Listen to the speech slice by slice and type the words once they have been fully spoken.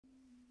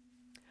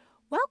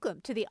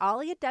Welcome to the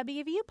Ollie at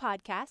WVU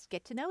podcast,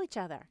 Get to Know Each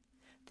Other.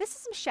 This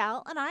is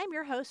Michelle, and I am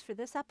your host for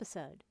this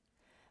episode.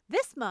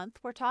 This month,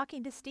 we're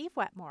talking to Steve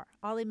Wetmore,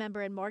 Ollie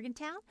member in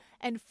Morgantown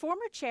and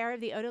former chair of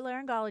the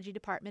otolaryngology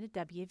department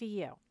at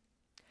WVU.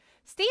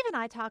 Steve and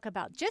I talk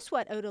about just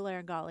what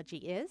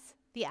otolaryngology is,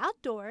 the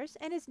outdoors,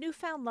 and his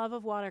newfound love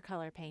of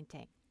watercolor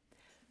painting.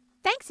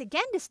 Thanks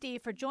again to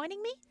Steve for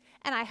joining me,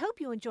 and I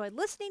hope you enjoyed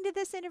listening to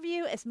this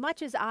interview as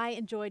much as I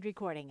enjoyed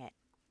recording it.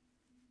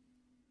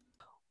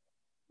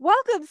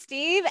 Welcome,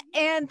 Steve,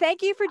 and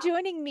thank you for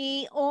joining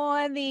me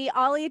on the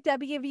Ollie at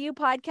WVU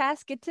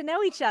podcast, Get to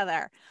Know Each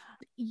Other.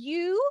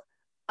 You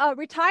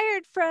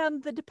retired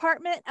from the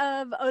Department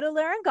of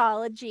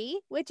Otolaryngology,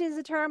 which is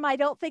a term I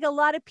don't think a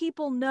lot of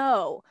people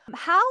know.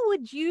 How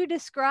would you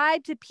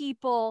describe to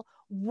people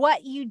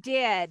what you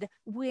did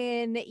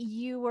when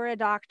you were a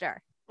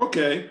doctor?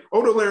 Okay,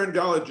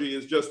 otolaryngology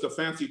is just a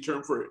fancy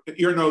term for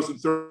ear, nose,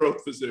 and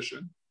throat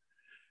physician.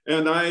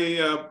 And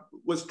I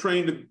was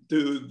trained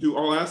to do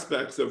all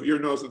aspects of ear,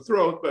 nose, and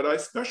throat, but I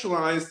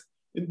specialized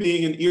in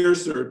being an ear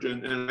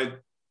surgeon. And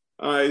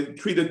I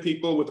treated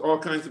people with all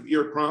kinds of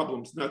ear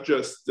problems, not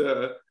just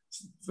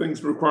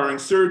things requiring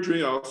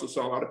surgery. I also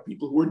saw a lot of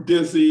people who were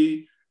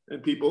dizzy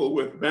and people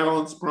with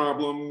balance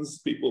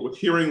problems, people with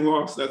hearing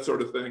loss, that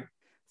sort of thing.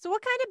 So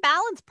what kind of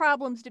balance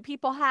problems do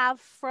people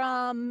have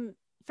from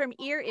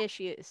ear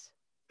issues?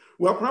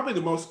 Well, probably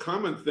the most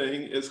common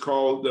thing is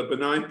called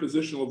benign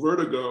positional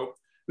vertigo.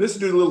 This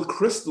is due to little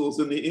crystals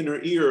in the inner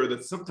ear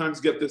that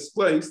sometimes get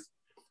displaced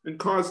and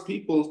cause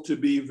people to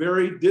be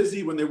very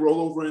dizzy when they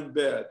roll over in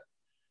bed.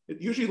 It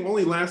usually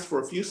only lasts for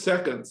a few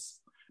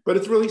seconds, but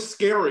it's really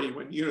scary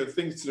when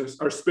things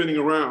are spinning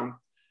around.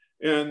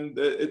 And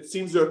it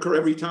seems to occur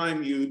every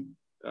time you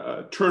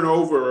turn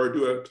over or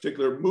do a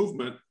particular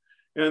movement.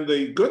 And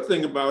the good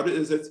thing about it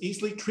is it's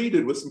easily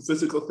treated with some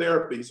physical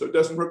therapy. So it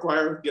doesn't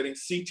require getting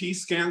CT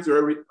scans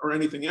or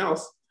anything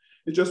else.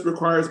 It just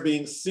requires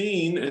being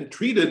seen and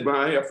treated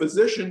by a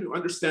physician who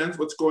understands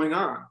what's going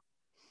on.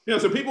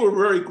 So people were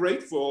very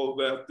grateful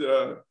that,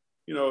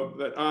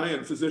 that I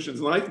and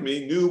physicians like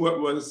me knew what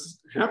was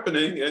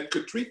happening and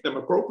could treat them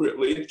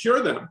appropriately and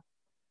cure them.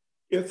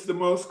 It's the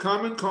most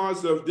common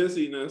cause of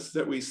dizziness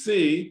that we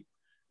see,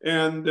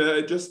 and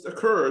it just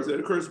occurs. It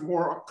occurs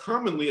more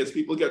commonly as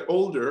people get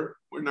older.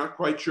 We're not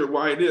quite sure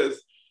why it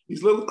is.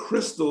 These little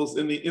crystals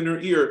in the inner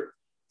ear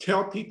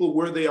tell people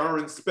where they are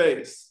in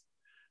space.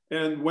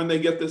 And when they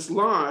get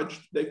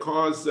dislodged, they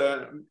cause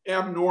an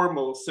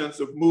abnormal sense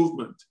of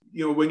movement.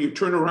 When you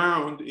turn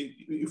around,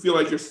 you feel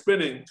like you're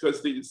spinning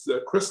because these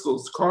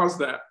crystals cause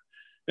that.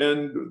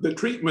 And the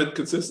treatment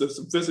consists of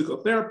some physical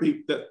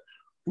therapy that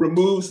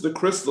removes the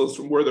crystals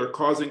from where they're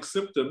causing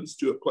symptoms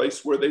to a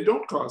place where they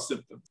don't cause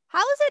symptoms. How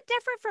is it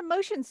different from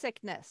motion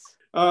sickness?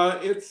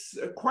 It's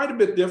quite a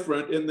bit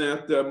different in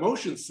that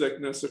motion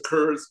sickness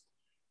occurs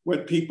when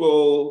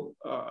people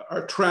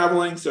are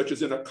traveling, such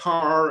as in a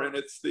car, and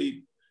it's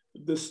the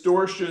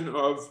distortion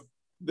of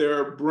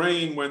their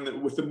brain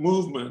with the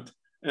movement.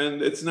 And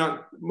it's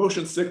not,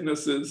 motion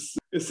sickness is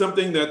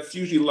something that's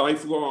usually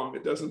lifelong.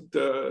 It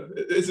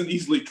isn't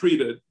easily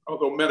treated,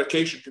 although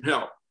medication can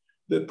help.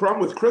 The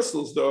problem with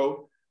crystals,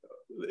 though,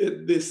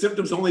 the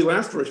symptoms only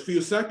last for a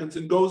few seconds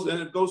and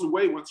it goes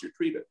away once you're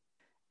treated.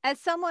 As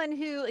someone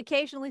who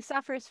occasionally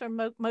suffers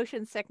from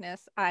motion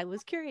sickness, I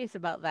was curious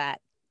about that.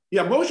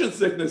 Yeah, motion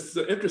sickness,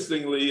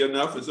 interestingly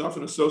enough, is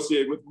often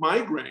associated with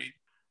migraine,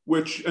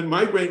 and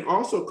migraine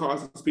also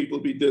causes people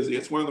to be dizzy.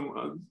 It's one of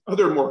the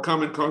other more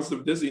common causes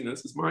of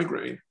dizziness is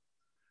migraine.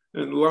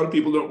 And a lot of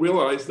people don't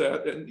realize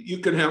that. And you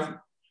can have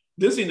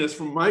dizziness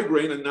from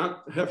migraine and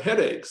not have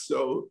headaches.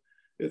 So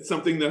it's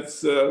something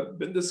that's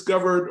been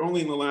discovered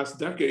only in the last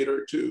decade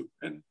or two.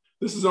 And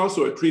this is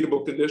also a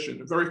treatable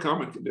condition, a very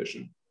common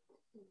condition.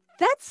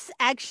 That's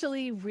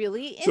actually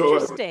really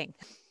interesting.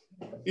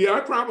 I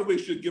probably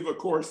should give a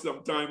course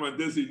sometime on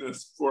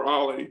dizziness for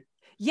Ollie.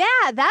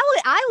 Yeah,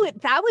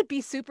 that would be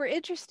super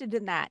interested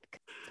in that.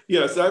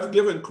 Yes, I've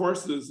given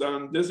courses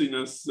on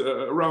dizziness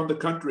around the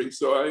country,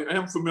 so I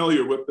am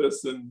familiar with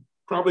this and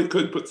probably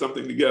could put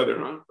something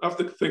together. I'll have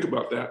to think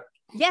about that.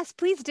 Yes,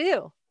 please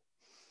do.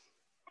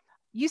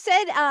 You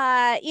said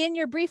in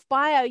your brief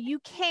bio, you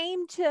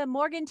came to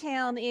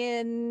Morgantown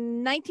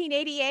in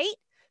 1988.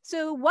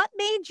 So what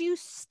made you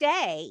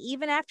stay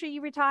even after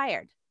you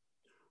retired?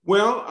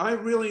 Well, I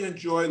really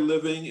enjoy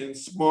living in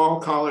small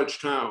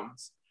college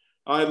towns.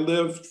 I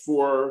lived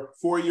for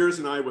 4 years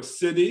in Iowa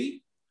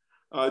City,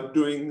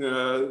 doing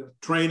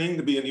training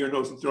to be an ear,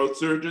 nose, and throat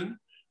surgeon.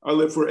 I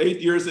lived for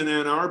 8 years in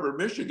Ann Arbor,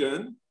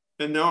 Michigan,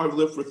 and now I've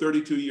lived for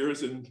 32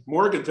 years in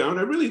Morgantown.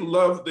 I really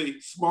love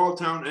the small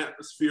town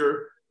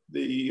atmosphere,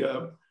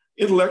 the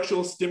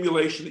intellectual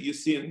stimulation that you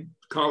see in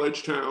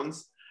college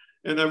towns,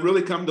 and I've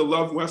really come to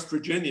love West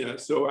Virginia.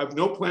 So I have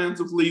no plans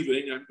of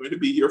leaving. I'm going to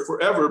be here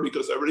forever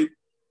because I already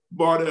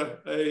bought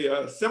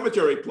a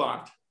cemetery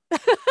plot.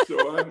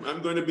 So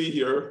I'm going to be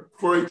here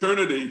for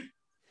eternity.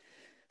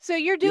 So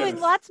you're doing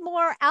Yes. lots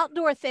more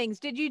outdoor things.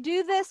 Did you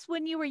do this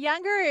when you were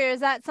younger, or is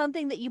that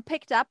something that you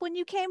picked up when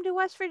you came to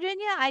West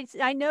Virginia?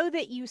 I know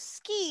that you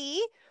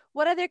ski.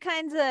 What other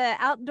kinds of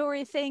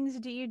outdoory things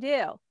do you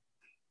do?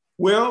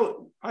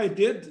 Well, I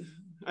did.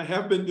 I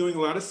have been doing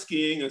a lot of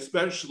skiing,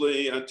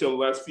 especially until the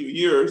last few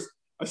years.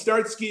 I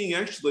started skiing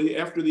actually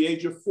after the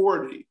age of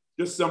 40,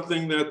 just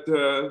something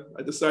that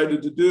I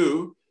decided to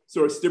do,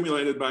 sort of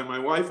stimulated by my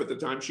wife at the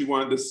time. She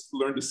wanted to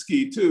learn to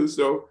ski too.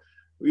 So,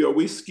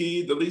 we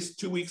skied at least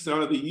 2 weeks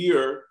out of the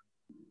year,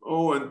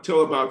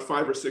 until about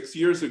 5 or 6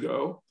 years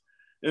ago,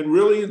 and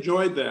really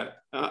enjoyed that.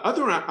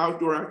 Other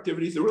outdoor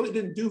activities, I really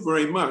didn't do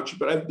very much,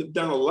 but I've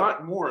done a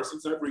lot more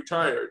since I've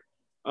retired.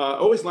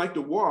 Always liked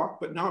to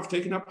walk, but now I've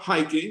taken up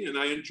hiking, and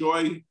I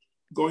enjoy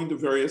going to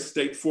various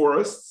state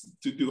forests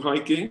to do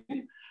hiking.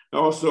 I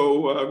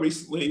also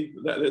recently,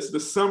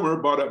 this summer,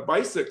 bought a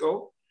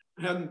bicycle.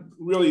 I hadn't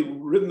really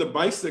ridden the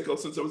bicycle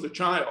since I was a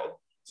child.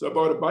 So I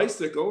bought a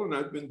bicycle, and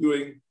I've been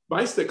doing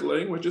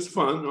bicycling, which is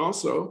fun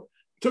also.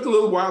 It took a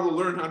little while to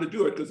learn how to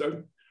do it because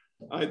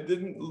I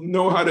didn't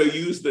know how to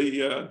use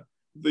the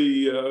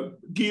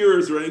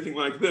gears or anything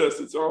like this.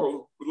 It's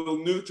all a little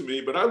new to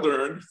me, but I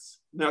learned. It's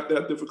not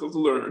that difficult to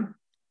learn.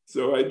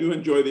 So I do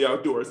enjoy the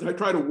outdoors. And I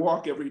try to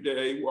walk every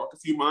day, walk a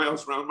few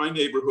miles around my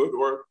neighborhood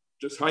or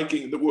just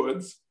hiking in the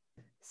woods.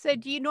 So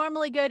do you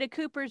normally go to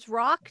Cooper's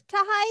Rock to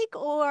hike,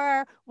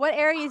 or what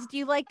areas do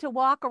you like to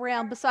walk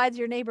around besides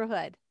your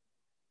neighborhood?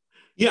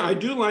 Yeah, I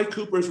do like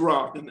Cooper's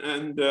Rock,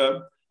 and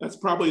that's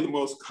probably the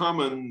most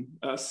common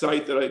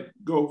site that I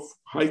go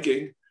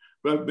hiking.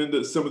 But I've been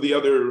to some of the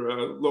other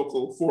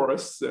local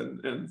forests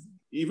and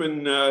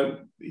even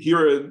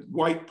here in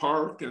White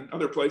Park and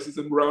other places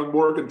around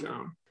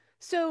Morgantown.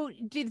 So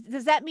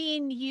does that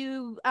mean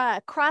you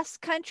cross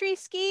country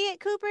ski at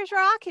Cooper's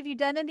Rock? Have you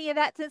done any of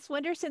that this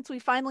winter since we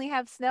finally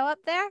have snow up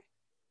there?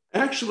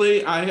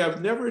 Actually, I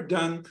have never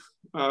done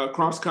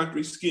cross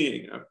country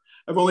skiing.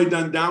 I've only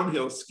done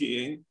downhill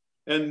skiing,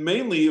 and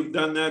mainly have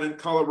done that in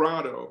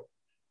Colorado.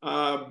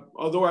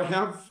 Although I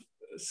have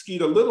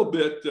skied a little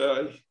bit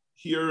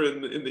here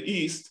in the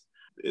east,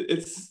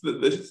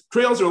 the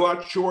trails are a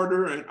lot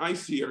shorter and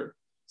icier.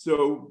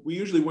 So we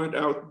usually went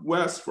out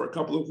west for a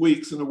couple of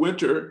weeks in the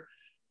winter,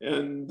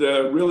 and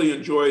really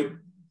enjoyed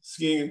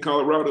skiing in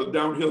Colorado,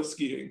 downhill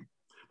skiing.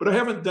 But I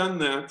haven't done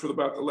that for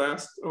about the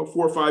last 4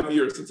 or 5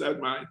 years since I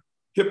had my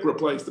hip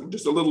replaced. I'm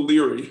just a little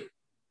leery.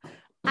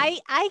 I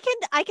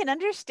can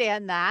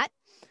understand that.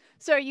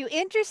 So are you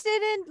interested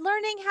in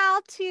learning how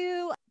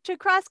to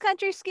cross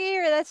country ski,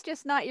 or that's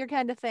just not your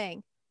kind of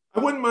thing? I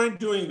wouldn't mind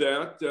doing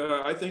that.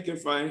 I think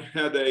if I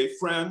had a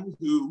friend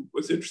who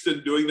was interested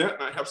in doing that,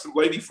 and I have some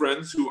lady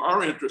friends who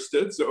are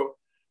interested, so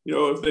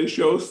if they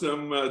show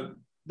some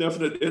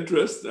definite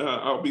interest,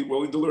 I'll be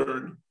willing to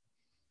learn.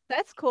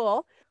 That's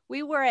cool.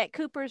 We were at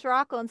Cooper's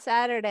Rock on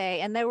Saturday,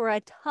 and there were a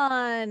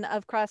ton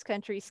of cross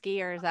country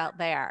skiers out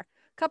there.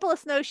 A couple of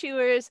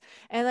snowshoers,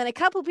 and then a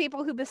couple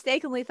people who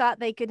mistakenly thought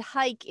they could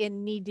hike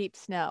in knee deep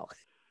snow.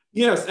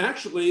 Yes,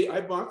 actually,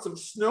 I bought some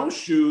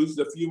snowshoes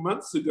a few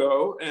months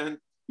ago, and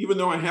even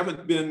though I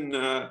haven't been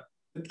at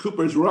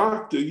Cooper's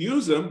Rock to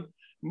use them,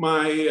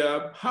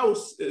 my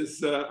house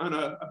is on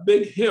a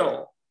big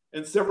hill.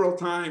 And several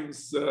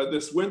times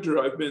this winter,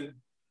 I've been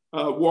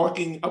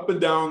walking up and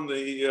down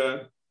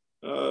the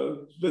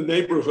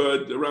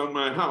neighborhood around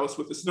my house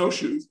with the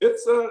snowshoes.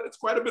 It's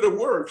quite a bit of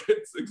work.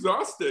 It's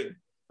exhausting.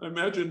 I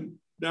imagine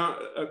now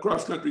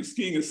cross country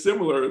skiing is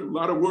similar, a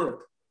lot of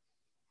work.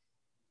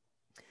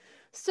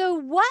 So,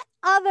 what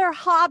other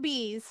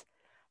hobbies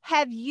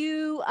have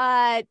you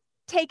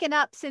taken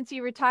up since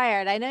you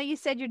retired? I know you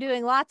said you're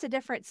doing lots of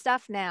different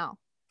stuff now.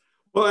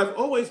 Well, I've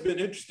always been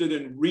interested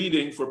in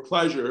reading for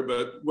pleasure,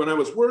 but when I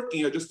was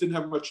working, I just didn't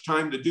have much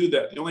time to do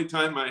that. The only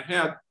time I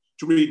had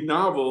to read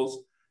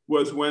novels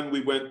was when we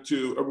went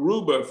to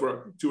Aruba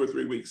for 2 or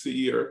 3 weeks a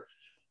year.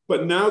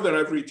 But now that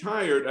I've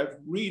retired, I'm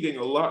reading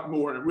a lot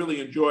more and I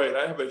really enjoy it.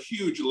 I have a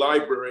huge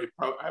library.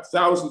 I have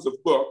thousands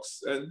of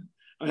books. And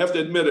I have to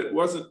admit, it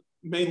wasn't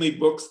mainly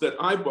books that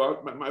I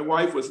bought, but my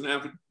wife was an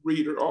avid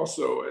reader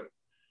also. And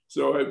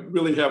so I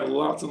really have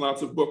lots and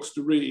lots of books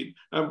to read.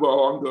 I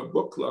belong to a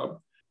book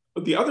club.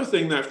 But the other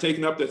thing that I've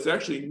taken up that's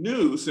actually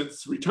new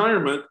since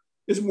retirement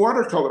is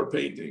watercolor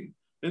painting.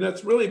 And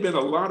that's really been a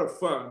lot of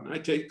fun. I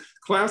take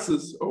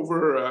classes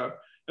over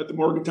at the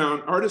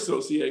Morgantown Art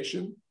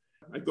Association.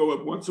 I go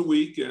up once a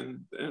week,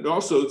 and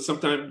also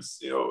sometimes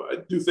I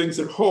do things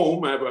at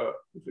home. I have a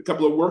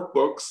couple of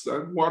workbooks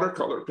on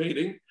watercolor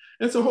painting.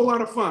 And it's a whole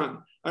lot of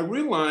fun. I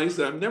realize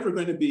that I'm never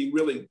going to be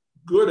really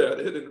good at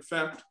it. In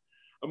fact,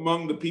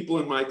 among the people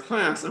in my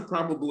class, I'm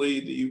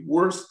probably the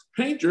worst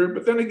painter.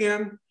 But then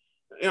again,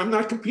 I'm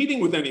not competing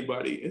with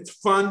anybody. It's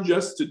fun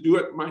just to do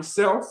it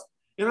myself.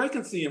 And I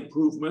can see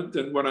improvement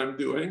in what I'm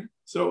doing.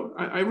 So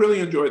I really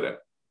enjoy that.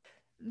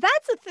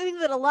 That's a thing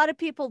that a lot of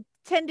people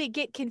tend to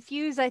get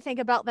confused, I think,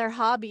 about their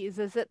hobbies,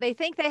 is that they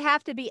think they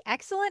have to be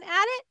excellent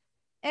at it.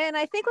 And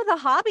I think with a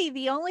hobby,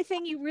 the only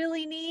thing you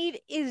really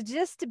need is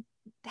just to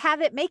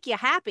have it make you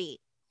happy.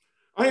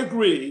 I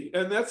agree,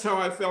 and that's how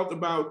I felt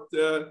about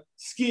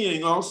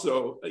skiing.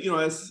 Also,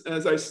 as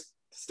I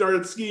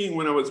started skiing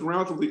when I was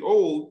relatively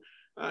old,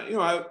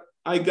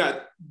 I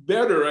got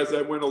better as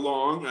I went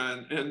along,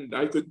 and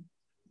I could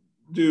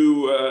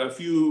do a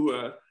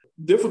few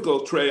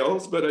difficult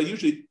trails, but I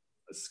usually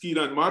skied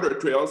on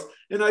moderate trails,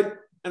 and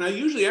I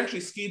usually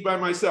actually skied by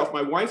myself.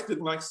 My wife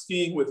didn't like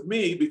skiing with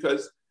me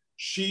because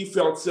she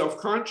felt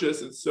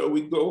self-conscious, and so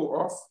we'd go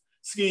off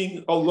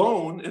skiing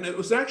alone, and it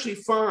was actually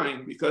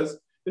fine because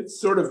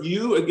it's sort of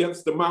you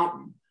against the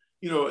mountain.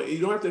 You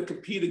don't have to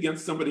compete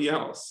against somebody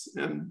else,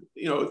 and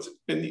there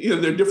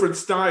are different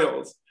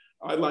styles.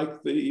 I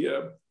like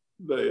the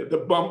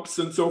bumps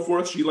and so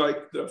forth. She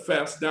liked the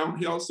fast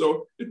downhill,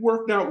 so it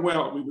worked out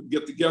well. We would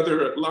get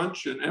together at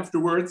lunch and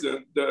afterwards,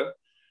 and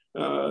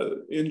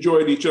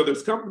enjoyed each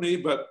other's company.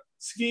 But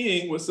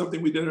skiing was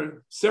something we did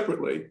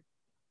separately.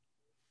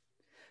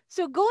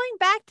 So going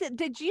back to,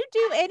 did you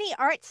do any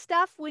art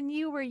stuff when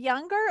you were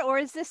younger, or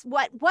is this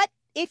what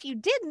if you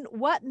didn't,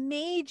 what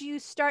made you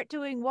start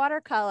doing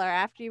watercolor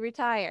after you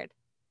retired?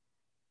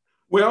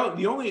 Well,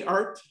 the only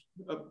art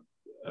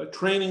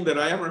training that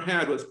I ever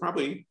had was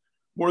probably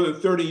more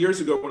than 30 years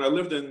ago when I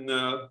lived in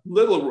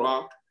Little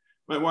Rock.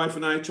 My wife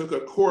and I took a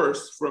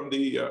course from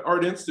the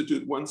Art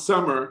Institute one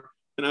summer,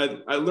 and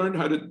I learned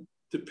how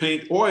to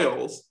paint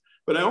oils.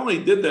 But I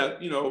only did that,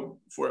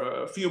 for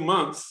a few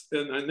months,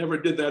 and I never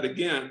did that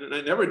again. And I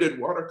never did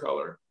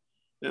watercolor.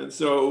 And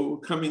so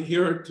coming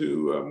here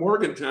to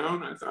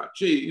Morgantown, I thought,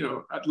 gee,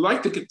 I'd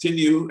like to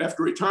continue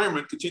after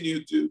retirement,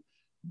 continue to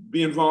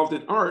be involved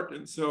in art.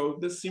 And so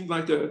this seemed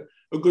like a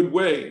good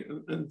way.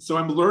 And so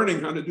I'm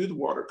learning how to do the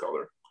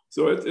watercolor.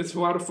 So it's a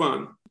lot of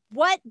fun.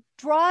 What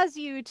draws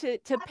you to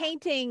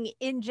painting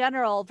in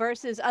general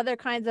versus other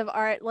kinds of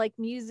art like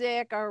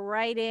music or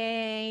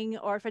writing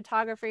or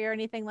photography or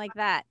anything like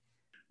that?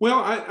 Well,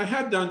 I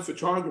had done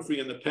photography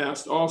in the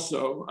past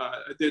also.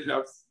 I did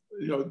have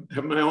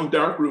my own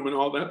darkroom and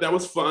all that. That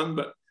was fun.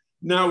 But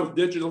now with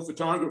digital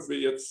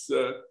photography, it's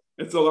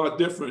a lot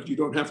different. You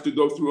don't have to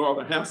go through all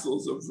the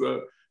hassles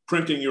of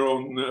printing your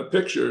own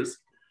pictures.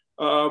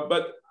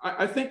 But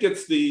I think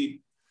it's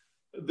the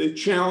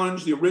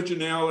challenge, the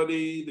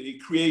originality, the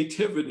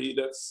creativity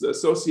that's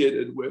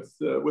associated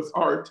with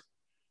art.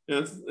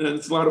 And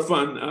it's a lot of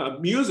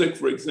fun. Music,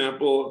 for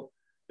example,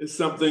 is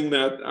something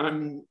that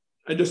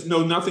I just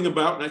know nothing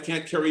about, and I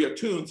can't carry a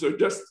tune. So it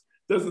just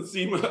doesn't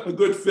seem a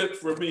good fit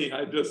for me.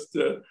 I just,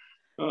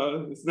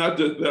 it's not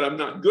that I'm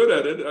not good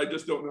at it. I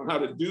just don't know how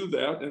to do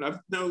that. And I've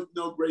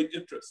no great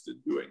interest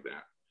in doing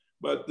that.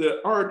 But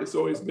art has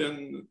always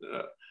been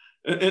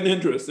an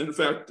interest. In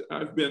fact,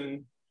 I've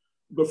been,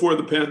 before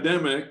the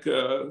pandemic,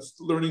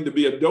 learning to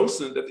be a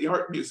docent at the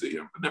Art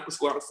Museum. And that was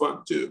a lot of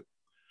fun too.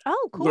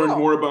 Oh, cool. Learned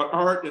more about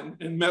art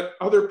and met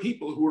other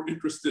people who were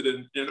interested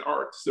in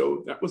art.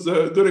 So that was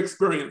a good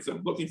experience.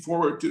 I'm looking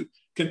forward to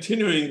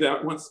continuing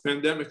that once the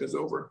pandemic is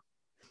over.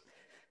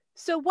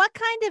 So what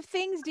kind of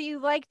things do you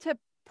like to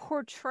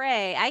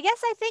portray? I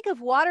guess I think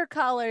of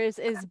watercolors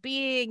as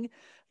being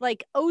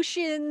like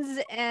oceans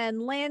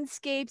and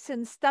landscapes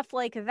and stuff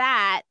like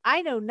that.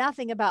 I know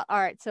nothing about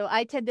art, so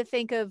I tend to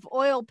think of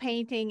oil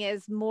painting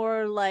as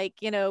more like,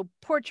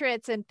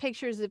 portraits and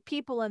pictures of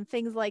people and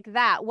things like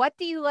that. What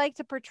do you like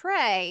to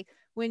portray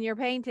when you're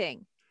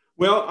painting?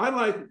 Well, I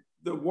like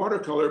the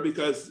watercolor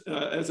because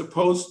as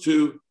opposed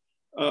to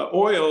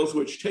oils,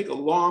 which take a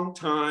long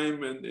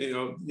time and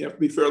you have to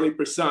be fairly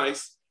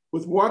precise,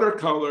 with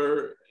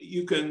watercolor,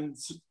 you can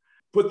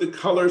put the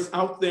colors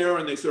out there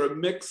and they sort of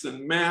mix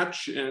and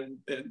match and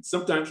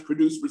sometimes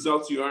produce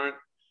results you aren't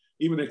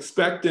even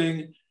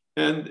expecting.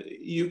 And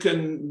you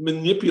can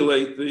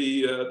manipulate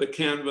the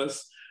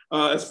canvas.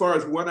 As far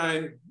as what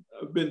I've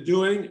been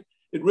doing,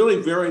 it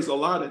really varies a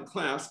lot in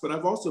class, but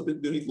I've also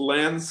been doing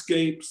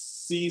landscapes,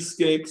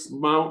 seascapes,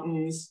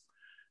 mountains.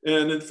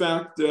 And in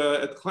fact,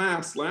 at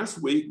class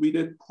last week, we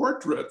did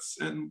portraits.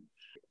 And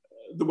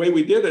the way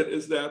we did it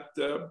is that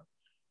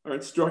our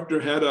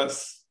instructor had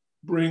us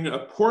bring a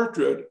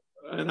portrait,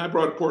 and I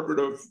brought a portrait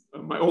of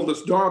my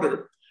oldest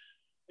daughter.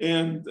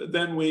 And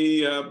then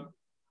we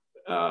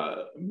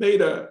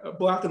made a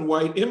black and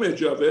white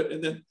image of it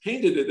and then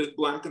painted it in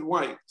black and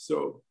white.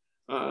 So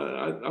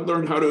I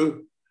learned how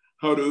to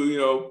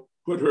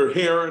put her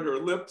hair and her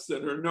lips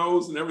and her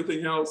nose and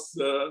everything else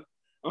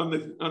on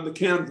the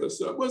canvas.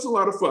 So it was a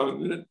lot of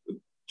fun, and it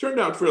turned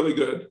out fairly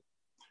good.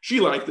 She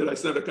liked it. I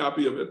sent a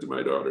copy of it to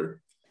my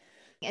daughter.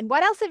 And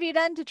what else have you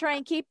done to try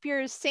and keep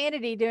your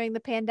sanity during the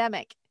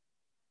pandemic?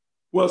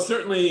 Well,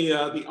 certainly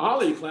the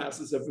Ollie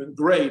classes have been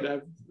great.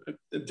 I've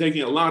been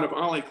taking a lot of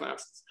Ollie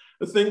classes.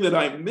 The thing that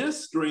I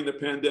missed during the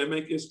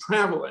pandemic is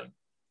traveling.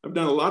 I've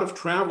done a lot of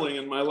traveling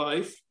in my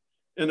life,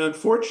 and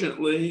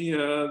unfortunately,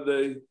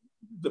 the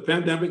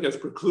pandemic has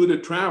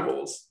precluded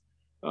travels.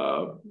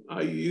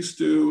 I used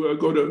to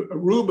go to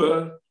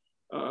Aruba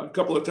a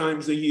couple of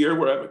times a year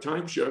where I have a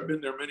timeshare. I've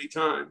been there many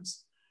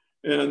times.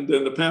 And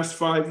in the past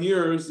 5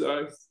 years,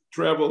 I've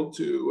traveled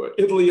to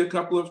Italy a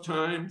couple of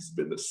times,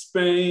 been to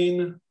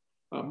Spain,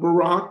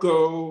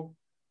 Morocco,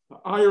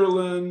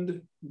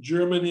 Ireland,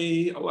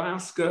 Germany,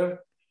 Alaska.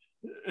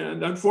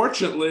 And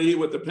unfortunately,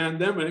 with the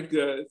pandemic,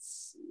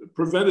 it's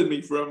prevented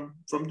me from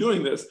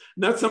doing this.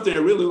 And that's something I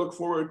really look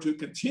forward to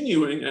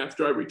continuing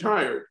after I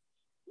retired.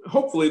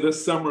 Hopefully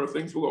this summer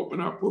things will open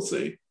up. We'll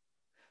see.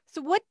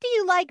 So what do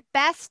you like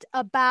best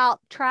about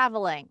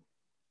traveling?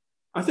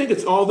 I think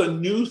it's all the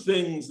new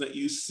things that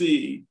you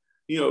see.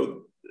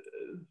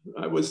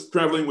 I was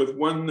traveling with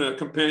one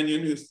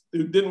companion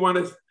who didn't want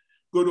to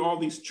go to all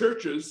these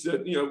churches.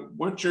 That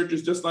one church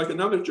is just like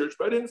another church,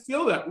 but I didn't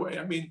feel that way.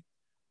 I mean,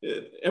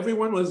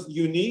 everyone was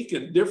unique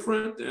and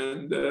different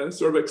and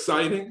sort of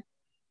exciting,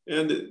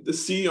 and to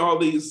see all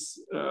these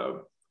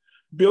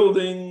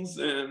buildings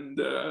and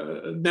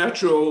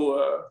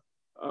natural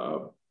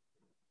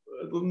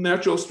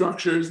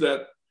structures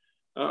that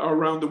are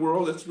around the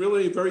world, it's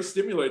really very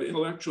stimulating,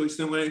 intellectually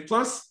stimulating.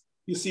 Plus,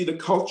 you see the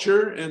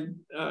culture and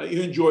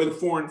you enjoy the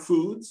foreign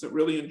foods. I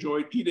really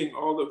enjoyed eating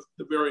all of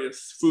the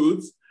various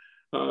foods.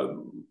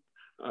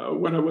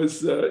 When I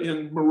was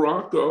in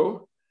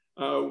Morocco,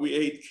 we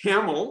ate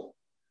camel,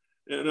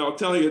 and I'll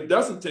tell you, it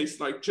doesn't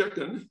taste like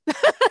chicken.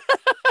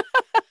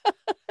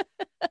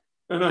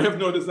 And I have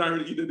no desire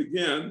to eat it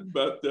again,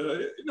 but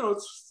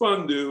it's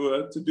fun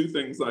to do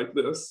things like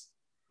this.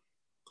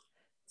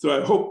 So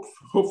I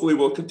hopefully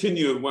we'll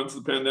continue once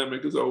the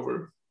pandemic is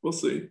over. We'll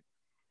see.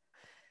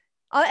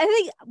 I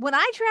think when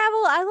I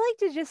travel, I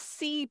like to just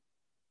see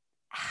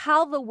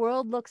how the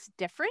world looks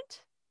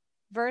different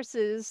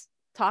versus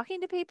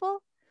talking to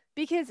people,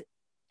 because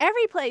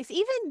every place,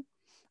 even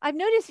I've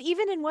noticed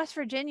even in West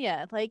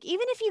Virginia, like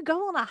even if you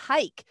go on a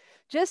hike,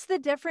 just the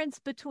difference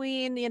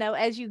between,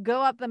 as you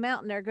go up the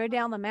mountain or go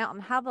down the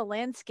mountain, how the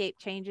landscape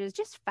changes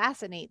just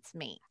fascinates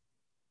me.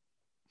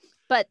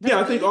 But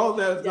I think all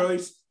that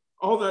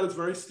is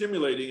very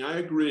stimulating. I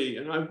agree.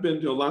 And I've been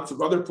to lots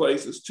of other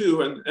places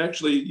too. And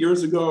actually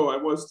years ago, I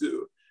was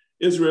to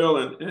Israel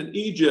and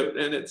Egypt,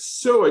 and it's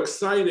so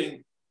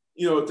exciting,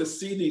 to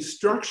see these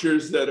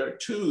structures that are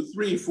 2,000,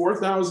 3,000,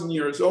 4,000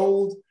 years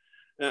old,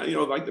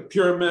 like the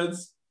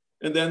pyramids,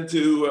 and then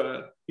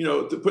to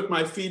put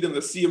my feet in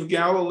the Sea of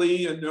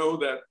Galilee and know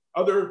that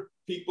other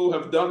people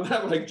have done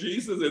that like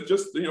Jesus. It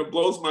just,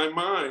 blows my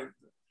mind,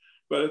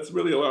 but it's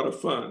really a lot of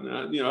fun.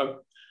 I've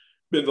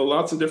been to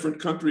lots of different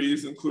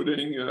countries,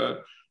 including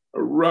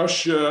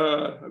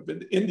Russia. I've been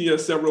to India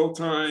several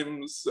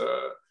times,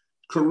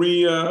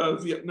 Korea,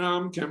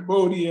 Vietnam,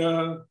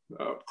 Cambodia,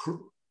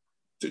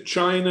 to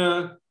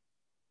China,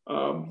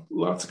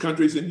 lots of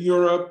countries in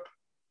Europe.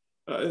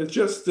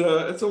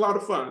 It's a lot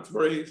of fun. It's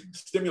very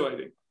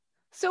stimulating.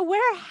 So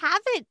where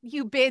haven't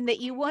you been that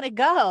you want to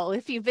go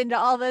if you've been to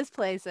all those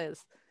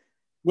places?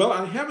 Well,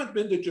 I haven't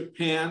been to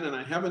Japan, and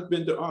I haven't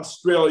been to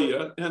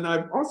Australia, and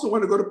I also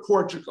want to go to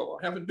Portugal.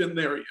 I haven't been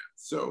there yet.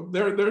 So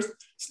there's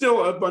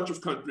still a bunch of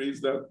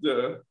countries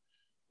that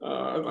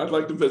I'd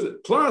like to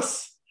visit.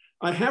 Plus,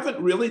 I haven't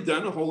really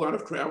done a whole lot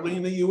of traveling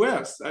in the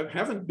US. I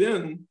haven't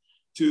been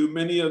to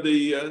many of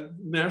the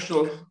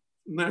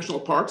national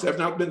parks. I've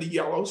not been to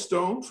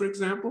Yellowstone, for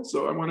example,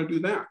 so I want to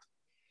do that.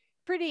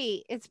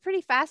 It's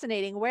pretty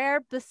fascinating. Where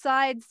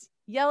besides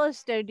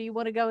Yellowstone do you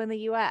want to go in the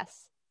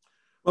US?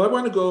 Well, I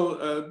want to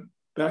go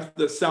back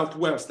to the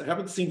Southwest. I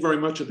haven't seen very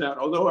much of that,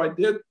 although I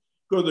did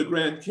go to the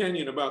Grand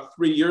Canyon about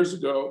 3 years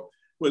ago.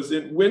 It was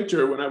in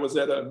winter when I was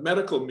at a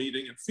medical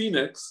meeting in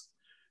Phoenix,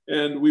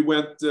 and we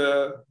went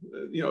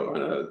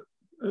on an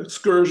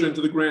excursion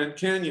to the Grand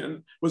Canyon.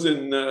 It was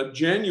in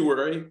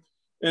January,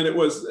 and it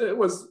was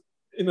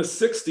in the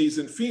 60s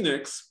in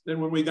Phoenix.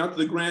 And when we got to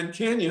the Grand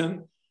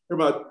Canyon, it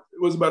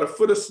was about a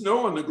foot of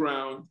snow on the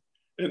ground.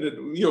 And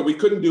we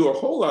couldn't do a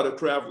whole lot of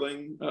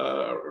traveling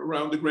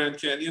around the Grand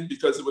Canyon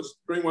because it was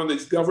during one of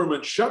these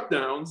government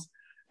shutdowns,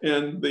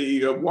 and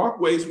the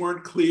walkways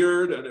weren't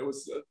cleared. And it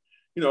was,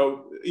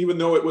 even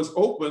though it was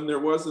open, there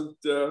wasn't,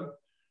 they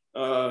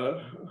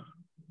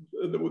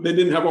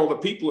didn't have all the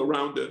people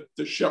around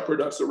to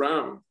shepherd us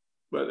around.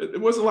 But it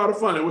was a lot of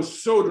fun. It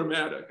was so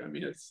dramatic. I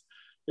mean,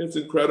 it's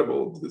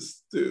incredible to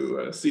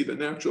see the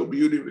natural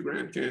beauty of the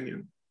Grand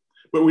Canyon.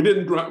 But we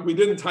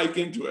didn't hike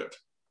into it.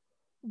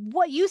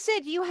 What you said,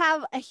 you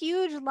have a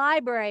huge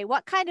library.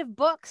 What kind of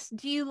books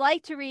do you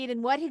like to read,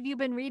 and what have you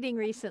been reading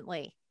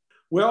recently?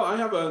 Well, I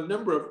have a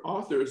number of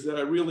authors that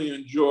I really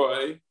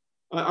enjoy.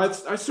 I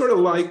sort of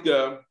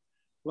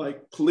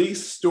like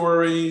police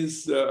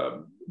stories,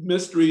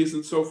 mysteries,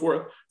 and so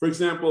forth. For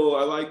example,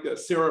 I like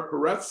Sarah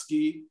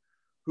Paretsky,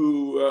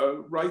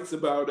 who writes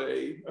about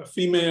a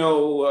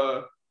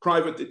female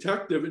private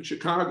detective in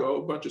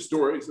Chicago, a bunch of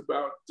stories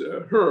about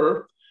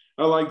her.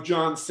 I like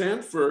John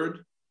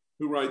Sanford,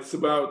 who writes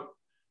about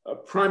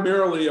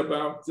primarily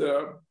about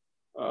a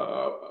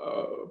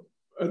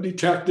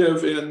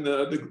detective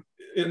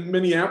in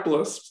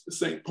Minneapolis,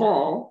 St.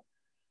 Paul,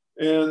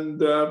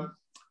 and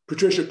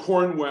Patricia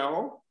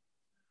Cornwell,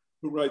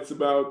 who writes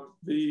about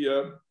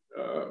the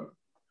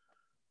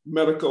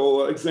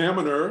medical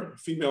examiner,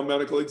 female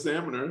medical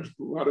examiner. A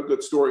lot of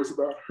good stories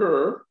about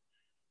her.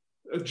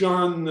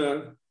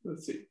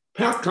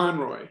 Pat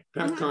Conroy.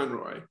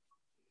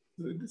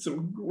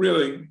 some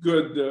really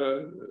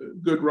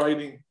good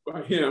writing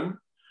by him.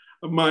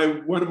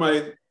 One of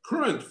my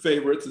current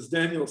favorites is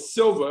Daniel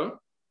Silva,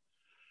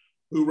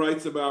 who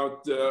writes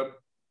about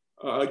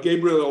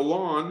Gabriel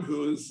Allon,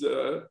 who is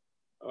a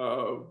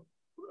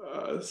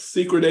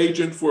secret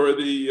agent for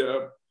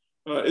the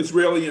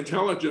Israeli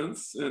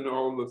intelligence and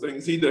all the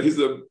things he does. He's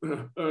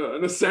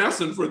an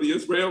assassin for the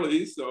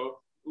Israelis, so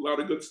a lot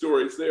of good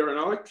stories there. And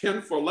I like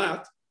Ken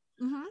Follett,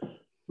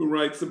 who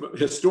writes about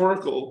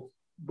historical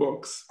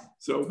books.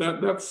 So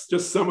that's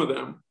just some of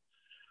them.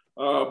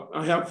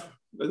 I have,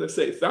 as I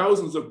say,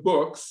 thousands of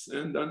books,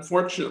 and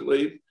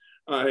unfortunately,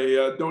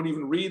 I don't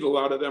even read a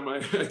lot of them. I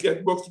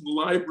get books from the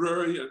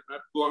library, and I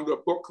belong to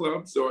a book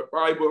club, so I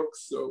buy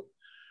books. So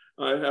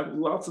I have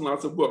lots and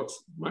lots of books.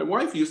 My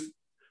wife used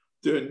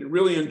to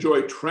really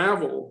enjoy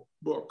travel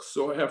books,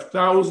 so I have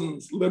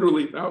thousands,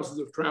 literally thousands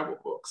of travel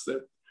books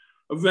that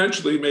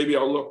eventually maybe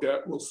I'll look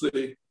at. We'll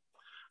see.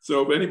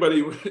 So if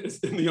anybody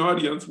in the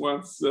audience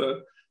wants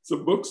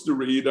some books to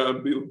read,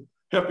 I'd be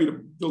happy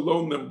to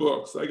loan them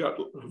books. I got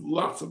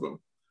lots of them.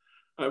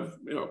 I've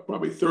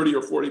probably 30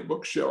 or 40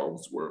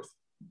 bookcases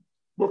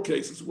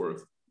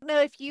worth.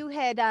 Know if you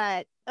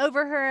had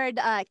overheard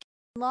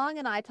Long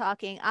and I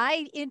talking,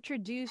 I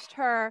introduced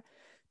her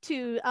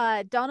to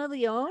Donna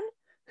Leone,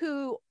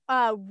 who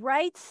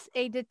writes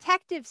a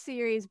detective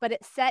series, but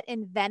it's set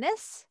in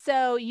Venice.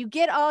 So you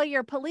get all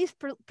your police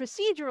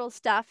procedural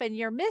stuff and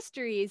your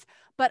mysteries,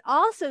 but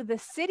also the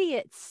city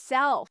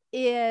itself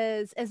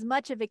is as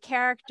much of a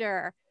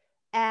character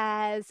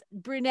as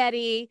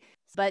Brunetti.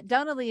 But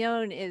Donna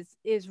Leone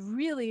is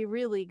really,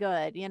 really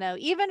good.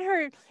 Even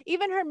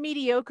her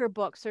mediocre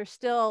books are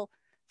still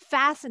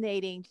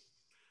fascinating.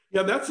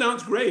 Yeah, that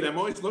sounds great. I'm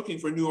always looking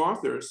for new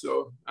authors,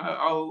 so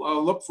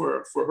I'll look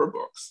for her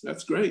books.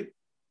 That's great.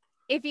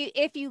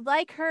 If you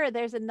like her,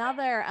 there's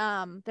another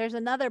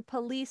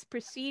police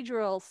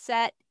procedural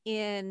set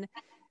in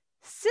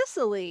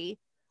Sicily.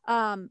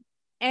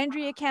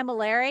 Andrea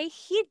Camilleri,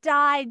 he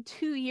died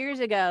 2 years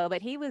ago,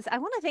 but I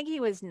want to think he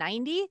was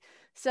 90.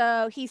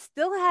 So he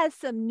still has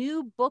some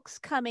new books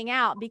coming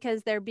out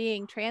because they're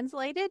being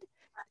translated.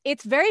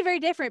 It's very, very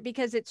different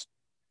because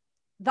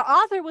the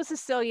author was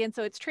Sicilian,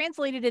 so it's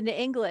translated into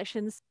English,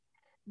 and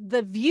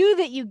the view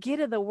that you get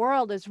of the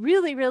world is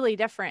really, really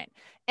different.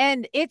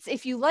 And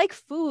if you like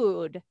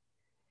food,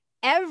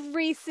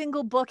 every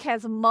single book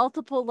has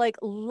multiple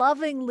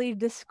lovingly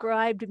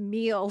described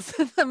meals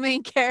that the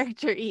main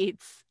character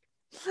eats.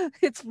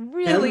 It's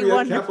really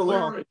wonderful.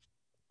 Capillari.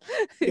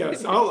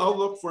 Yes, I'll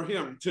look for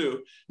him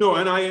too. No,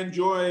 and I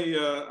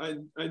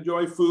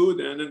enjoy food,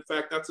 and in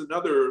fact, that's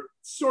another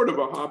sort of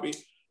a hobby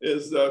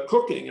is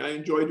cooking. I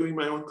enjoy doing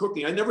my own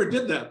cooking. I never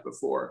did that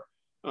before.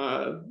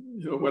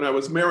 When I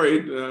was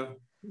married,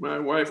 my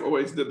wife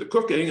always did the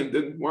cooking and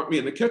didn't want me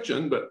in the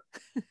kitchen. But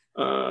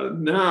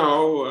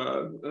now,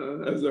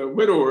 as a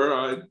widower,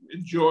 I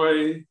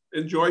enjoy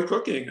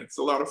cooking. It's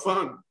a lot of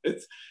fun.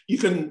 You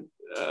can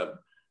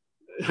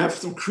have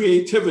some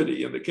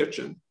creativity in the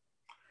kitchen.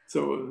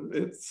 So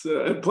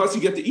and plus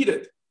you get to eat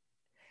it.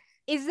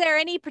 Is there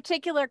any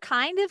particular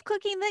kind of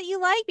cooking that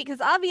you like? Because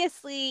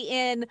obviously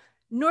in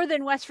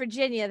Northern West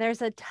Virginia,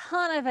 there's a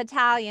ton of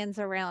Italians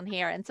around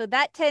here. And so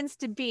that tends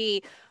to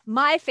be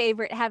my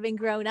favorite, having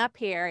grown up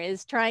here,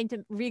 is trying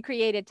to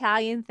recreate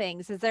Italian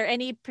things. Is there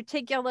any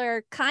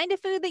particular kind of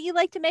food that you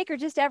like to make, or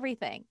just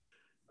everything?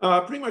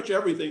 Pretty much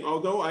everything,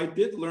 although I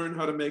did learn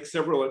how to make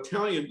several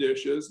Italian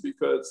dishes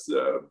because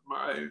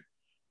my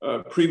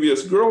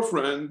previous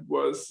girlfriend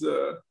was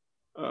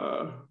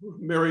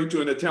married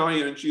to an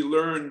Italian, and she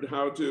learned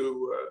how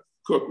to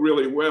cook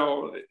really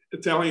well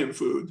Italian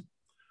food.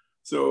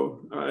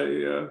 So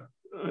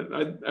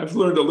I've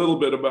learned a little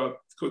bit about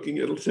cooking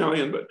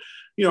Italian, but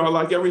I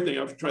like everything.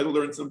 I've tried to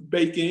learn some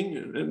baking,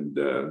 and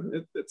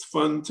it's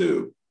fun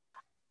too.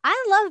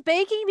 I love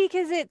baking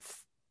because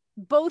it's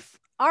both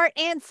art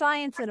and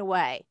science in a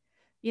way.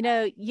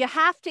 You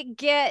have to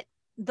get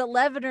the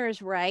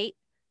leaveners right,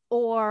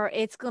 or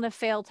it's going to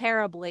fail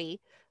terribly.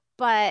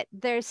 But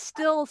there's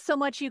still so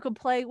much you can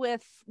play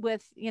with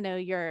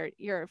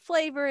your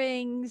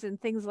flavorings and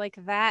things like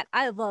that.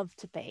 I love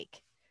to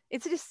bake.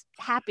 It's just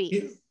happy.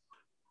 Yeah,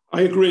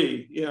 I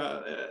agree.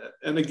 Yeah,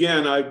 and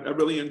again, I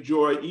really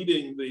enjoy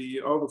eating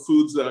all the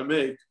foods that I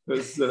make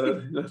because,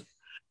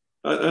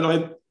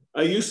 and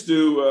I used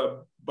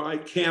to buy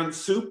canned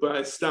soup.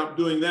 I stopped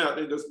doing that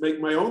and just make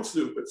my own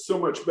soup. It's so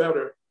much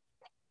better.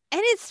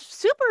 And it's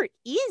super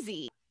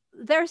easy.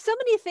 There are so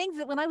many things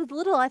that when I was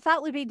little, I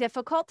thought would be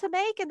difficult to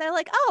make. And they're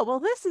like, oh, well,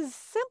 this is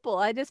simple.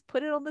 I just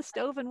put it on the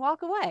stove and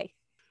walk away.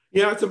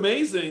 Yeah, it's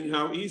amazing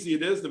how easy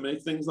it is to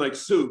make things like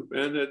soup.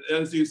 And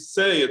as you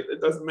say, it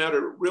doesn't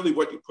matter really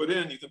what you put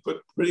in. You can put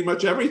pretty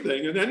much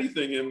everything and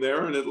anything in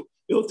there, and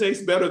it'll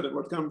taste better than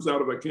what comes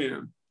out of a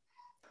can.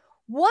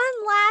 One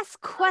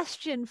last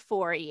question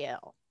for you.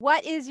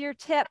 What is your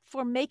tip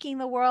for making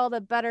the world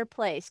a better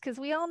place? Because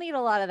we all need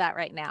a lot of that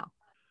right now.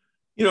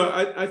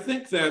 I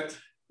think that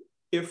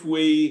if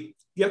we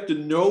get to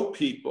know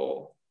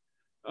people,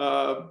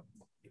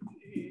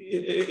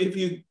 if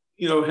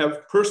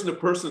have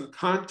person-to-person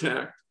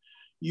contact,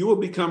 you will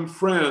become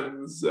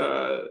friends.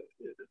 And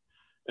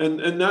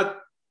not,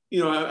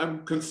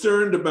 I'm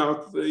concerned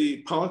about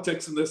the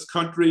politics in this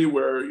country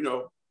where,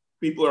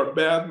 people are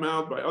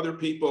bad-mouthed by other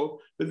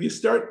people. But if you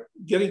start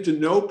getting to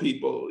know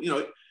people,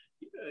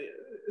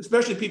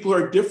 especially people who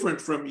are different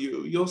from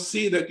you, you'll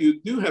see that you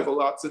do have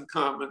lots in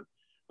common,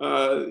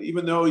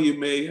 even though you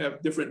may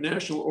have different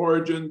national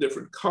origin,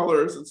 different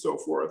colors, and so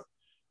forth.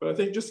 But I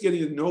think just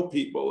getting to know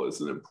people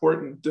is an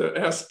important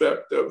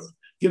aspect of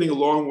getting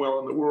along well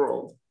in the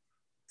world.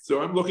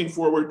 So I'm looking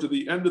forward to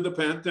the end of the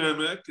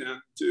pandemic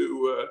and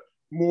to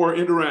more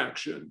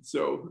interaction.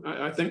 So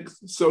I think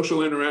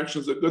social interaction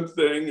is a good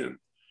thing, and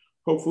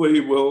hopefully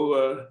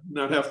we'll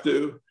not have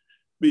to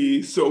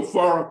be so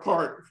far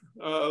apart,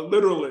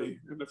 literally,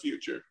 in the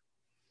future.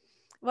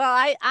 Well,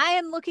 I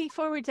am looking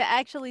forward to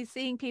actually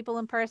seeing people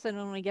in person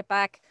when we get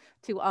back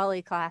to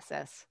OLLI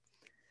classes.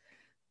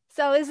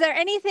 So is there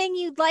anything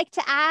you'd like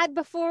to add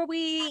before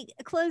we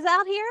close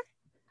out here?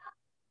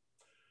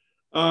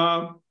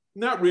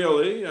 Not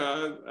really.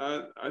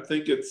 I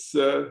think it's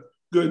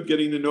good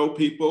getting to know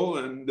people,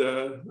 and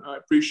I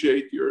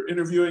appreciate your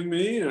interviewing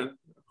me, and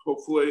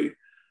hopefully,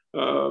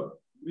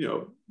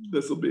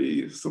 this will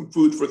be some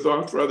food for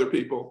thought for other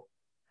people.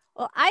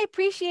 Well, I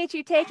appreciate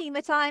you taking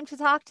the time to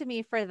talk to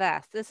me for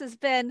this. This has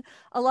been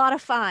a lot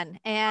of fun,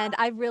 and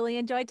I really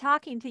enjoyed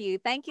talking to you.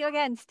 Thank you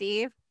again,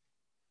 Steve.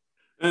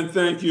 And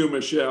thank you,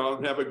 Michelle,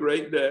 and have a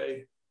great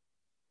day.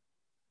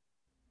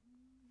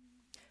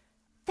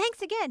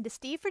 Thanks again to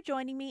Steve for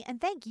joining me, and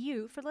thank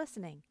you for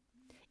listening.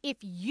 If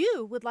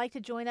you would like to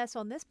join us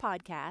on this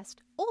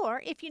podcast,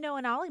 or if you know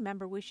an OLLI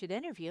member we should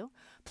interview,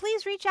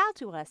 please reach out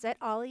to us at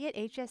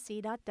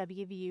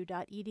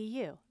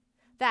olli@hsc.wvu.edu.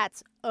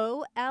 That's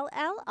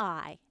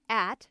OLLI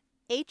at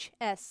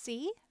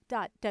hsc.wvu.edu.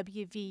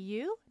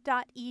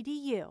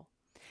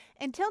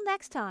 Until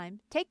next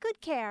time, take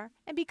good care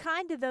and be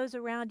kind to those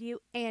around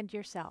you and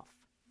yourself.